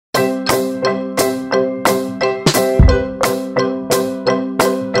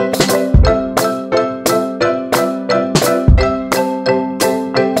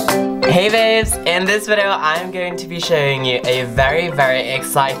video, I'm going to be showing you a very, very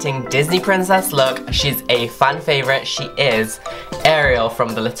exciting Disney princess look. She's a fan favorite. She is Ariel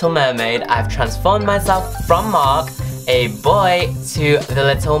from The Little Mermaid. I've transformed myself from Marc, a boy, to The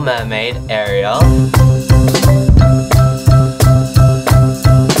Little Mermaid, Ariel.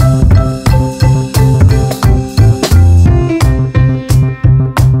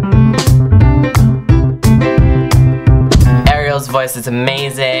 Voice is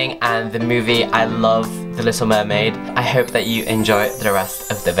amazing, and the movie, I love The Little Mermaid. I hope that you enjoy the rest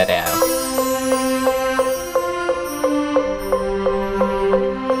of the video.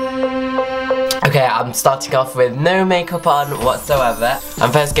 Okay, I'm starting off with no makeup on whatsoever.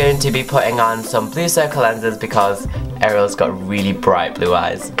 I'm first going to be putting on some blue circle lenses because Ariel's got really bright blue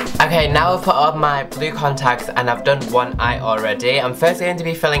eyes. Okay, now I've put on my blue contacts and I've done one eye already. I'm first going to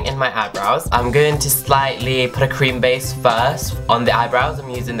be filling in my eyebrows. I'm going to slightly put a cream base first on the eyebrows. I'm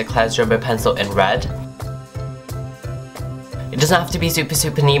using the Claire's Jumbo pencil in red. It doesn't have to be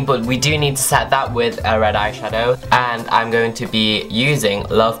super neat, but we do need to set that with a red eyeshadow. And I'm going to be using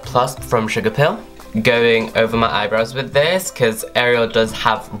Love Plus from Sugarpill, going over my eyebrows with this because Ariel does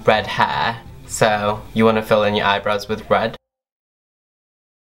have red hair, so you want to fill in your eyebrows with red.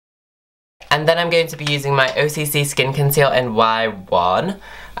 And then I'm going to be using my OCC Skin Conceal in Y1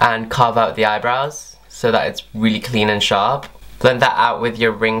 and carve out the eyebrows so that it's really clean and sharp. Blend that out with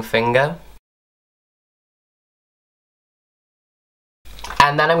your ring finger.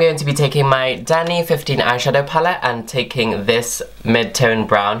 And then I'm going to be taking my Danni 15 eyeshadow palette and taking this mid-tone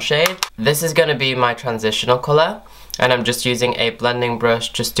brown shade. This is going to be my transitional colour, and I'm just using a blending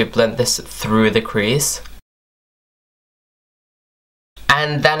brush just to blend this through the crease.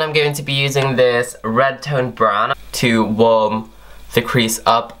 And then I'm going to be using this red toned brown to warm the crease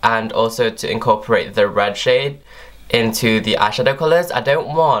up and also to incorporate the red shade into the eyeshadow colours. I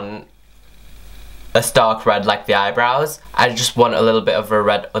don't want a stark red like the eyebrows. I just want a little bit of a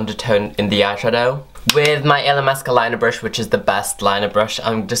red undertone in the eyeshadow. With my Illamasqua liner brush, which is the best liner brush,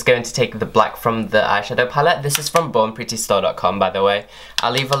 I'm just going to take the black from the eyeshadow palette. This is from bornprettystore.com, by the way.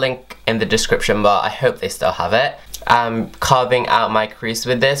 I'll leave a link in the description bar. I hope they still have it. I'm carving out my crease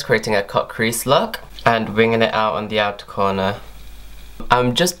with this, creating a cut crease look, and winging it out on the outer corner.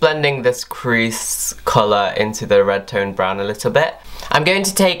 I'm just blending this crease colour into the red toned brown a little bit. I'm going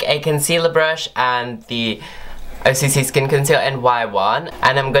to take a concealer brush and the OCC Skin Conceal in Y1,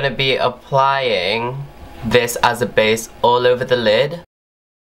 and I'm going to be applying this as a base all over the lid.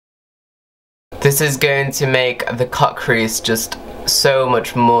 This is going to make the cut crease just so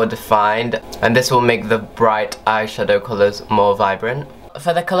much more defined, and this will make the bright eyeshadow colours more vibrant.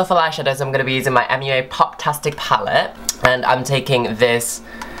 For the colourful eyeshadows, I'm going to be using my MUA Poptastic palette, and I'm taking this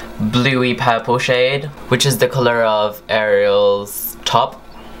bluey purple shade, which is the colour of Ariel's top.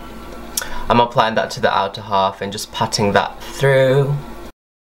 I'm applying that to the outer half and just patting that through.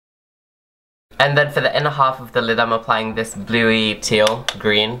 And then for the inner half of the lid, I'm applying this bluey teal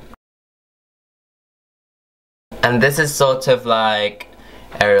green. And this is sort of like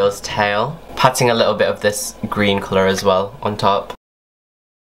Ariel's tail, patting a little bit of this green colour as well on top.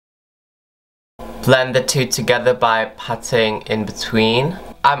 Blend the two together by patting in between.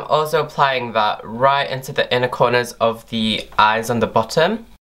 I'm also applying that right into the inner corners of the eyes on the bottom.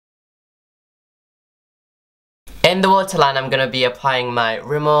 In the waterline, I'm going to be applying my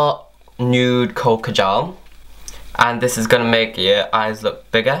Rimmel Nude Kohl Kajal, and this is going to make your eyes look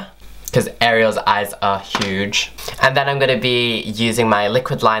bigger because Ariel's eyes are huge. And then I'm going to be using my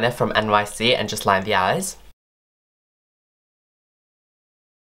liquid liner from NYC and just line the eyes.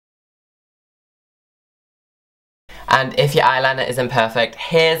 And if your eyeliner isn't perfect,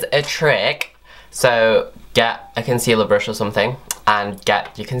 here's a trick. So get a concealer brush or something and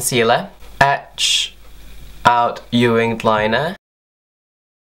get your concealer. Etch out your winged liner.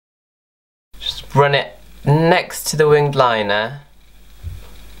 Just run it next to the winged liner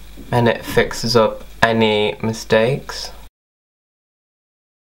and it fixes up any mistakes.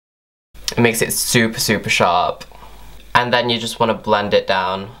 It makes it super sharp. And then you just want to blend it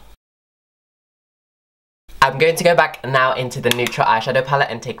down. I'm going to go back now into the neutral eyeshadow palette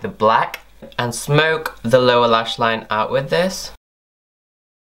and take the black and smoke the lower lash line out with this.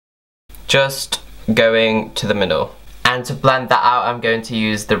 Just going to the middle. And to blend that out, I'm going to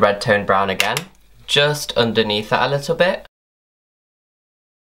use the red tone brown again, just underneath it a little bit.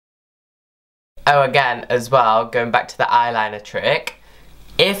 Oh, again, as well, going back to the eyeliner trick,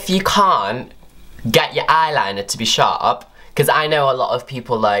 if you can't get your eyeliner to be sharp, because I know a lot of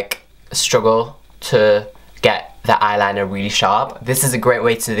people like struggle to get the eyeliner really sharp, this is a great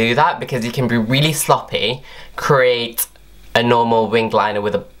way to do that because you can be really sloppy, create a normal winged liner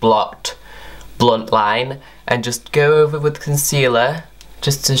with a blocked blunt line and just go over with concealer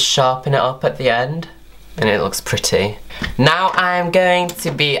just to sharpen it up at the end, and it looks pretty. Now I'm going to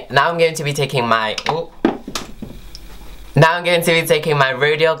be taking my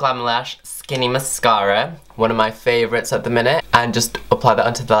Rodial Glamolash Skinny Mascara, one of my favourites at the minute, and just apply that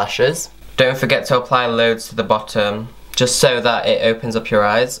onto the lashes. Don't forget to apply loads to the bottom, just so that it opens up your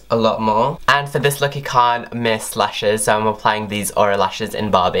eyes a lot more. And for this look you can't miss lashes, so I'm applying these Aura lashes in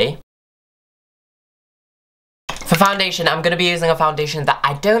Barbie. For foundation, I'm going to be using a foundation that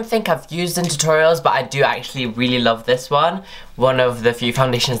I don't think I've used in tutorials, but I do actually really love this one. One of the few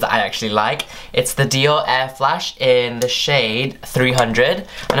foundations that I actually like. It's the Dior Airflash in the shade 300.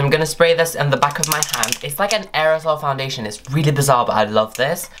 And I'm going to spray this in the back of my hand. It's like an aerosol foundation. It's really bizarre, but I love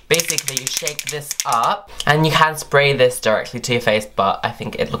this. Basically, you shake this up, and you can spray this directly to your face, but I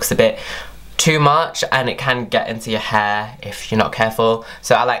think it looks a bit too much and it can get into your hair if you're not careful.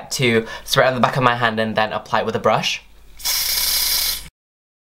 So I like to spray it on the back of my hand and then apply it with a brush.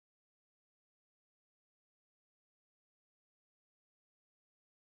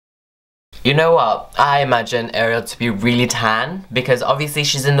 You know what? I imagine Ariel to be really tan because obviously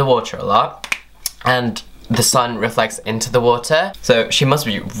she's in the water a lot and the sun reflects into the water, so she must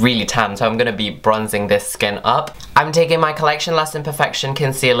be really tan, so I'm going to be bronzing this skin up. I'm taking my Collection Lasting Perfection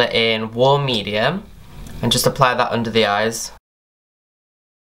concealer in warm medium and just apply that under the eyes.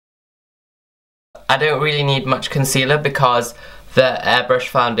 I don't really need much concealer because the airbrush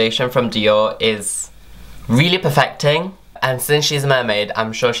foundation from Dior is really perfecting. And since she's a mermaid,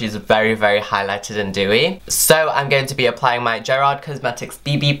 I'm sure she's very, very highlighted and dewy. So I'm going to be applying my Gerard Cosmetics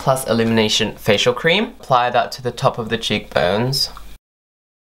BB Plus Illumination Facial Cream. Apply that to the top of the cheekbones,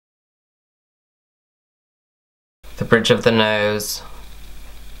 the bridge of the nose,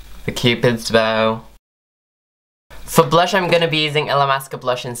 the cupid's bow. For blush, I'm going to be using Illamasqua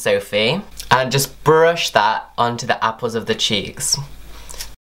blush in Sophie. And just brush that onto the apples of the cheeks.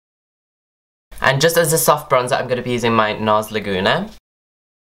 And just as a soft bronzer, I'm going to be using my Nars Laguna.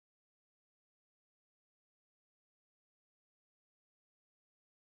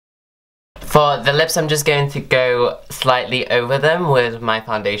 For the lips, I'm just going to go slightly over them with my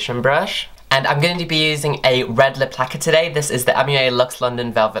foundation brush. And I'm going to be using a red lip lacquer today. This is the MUA Luxe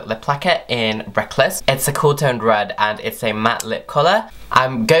London Velvet Lip Lacquer in Reckless. It's a cool toned red and it's a matte lip colour.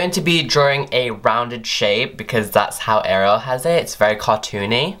 I'm going to be drawing a rounded shape because that's how Ariel has it. It's very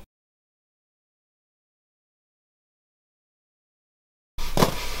cartoony.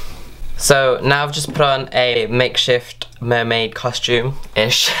 So now I've just put on a makeshift mermaid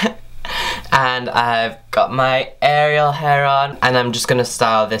costume-ish. And I've got my Ariel hair on, and I'm just gonna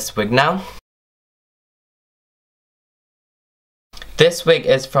style this wig now. This wig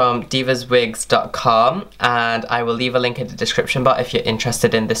is from divaswigs.com, and I will leave a link in the description bar if you're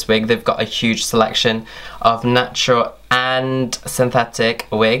interested in this wig. They've got a huge selection of natural and synthetic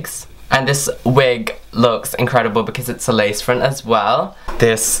wigs. And this wig looks incredible because it's a lace front as well.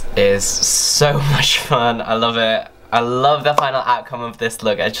 This is so much fun. I love it. I love the final outcome of this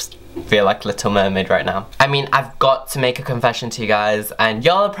look. I just feel like Little Mermaid right now. I mean, I've got to make a confession to you guys, and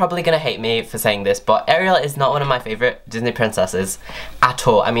y'all are probably gonna hate me for saying this, but Ariel is not one of my favorite Disney princesses at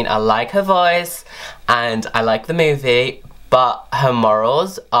all. I mean, I like her voice and I like the movie, but her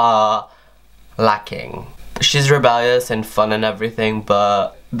morals are lacking. She's rebellious and fun and everything,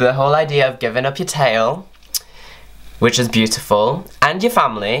 but the whole idea of giving up your tail, which is beautiful, and your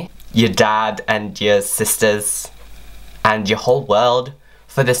family, your dad and your sisters, and your whole world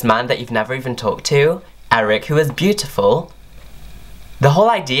for this man that you've never even talked to, Eric, who is beautiful. The whole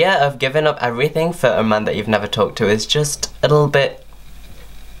idea of giving up everything for a man that you've never talked to is just a little bit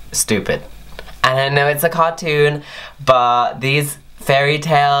stupid. And I know it's a cartoon, but these fairy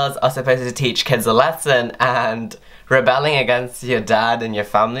tales are supposed to teach kids a lesson, and rebelling against your dad and your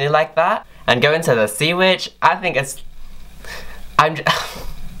family like that, and going to the sea witch, I think it's...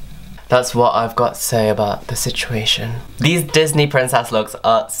 That's what I've got to say about the situation. These Disney princess looks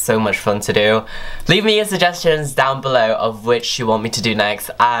are so much fun to do. Leave me your suggestions down below of which you want me to do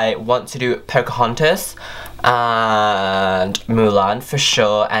next. I want to do Pocahontas and Mulan for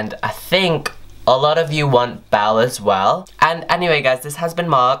sure, and I think a lot of you want Belle as well. And anyway guys, this has been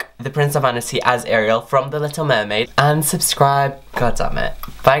Marc, the Prince of Vanity as Ariel from The Little Mermaid, and subscribe, god damn it.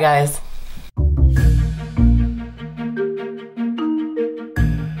 Bye guys.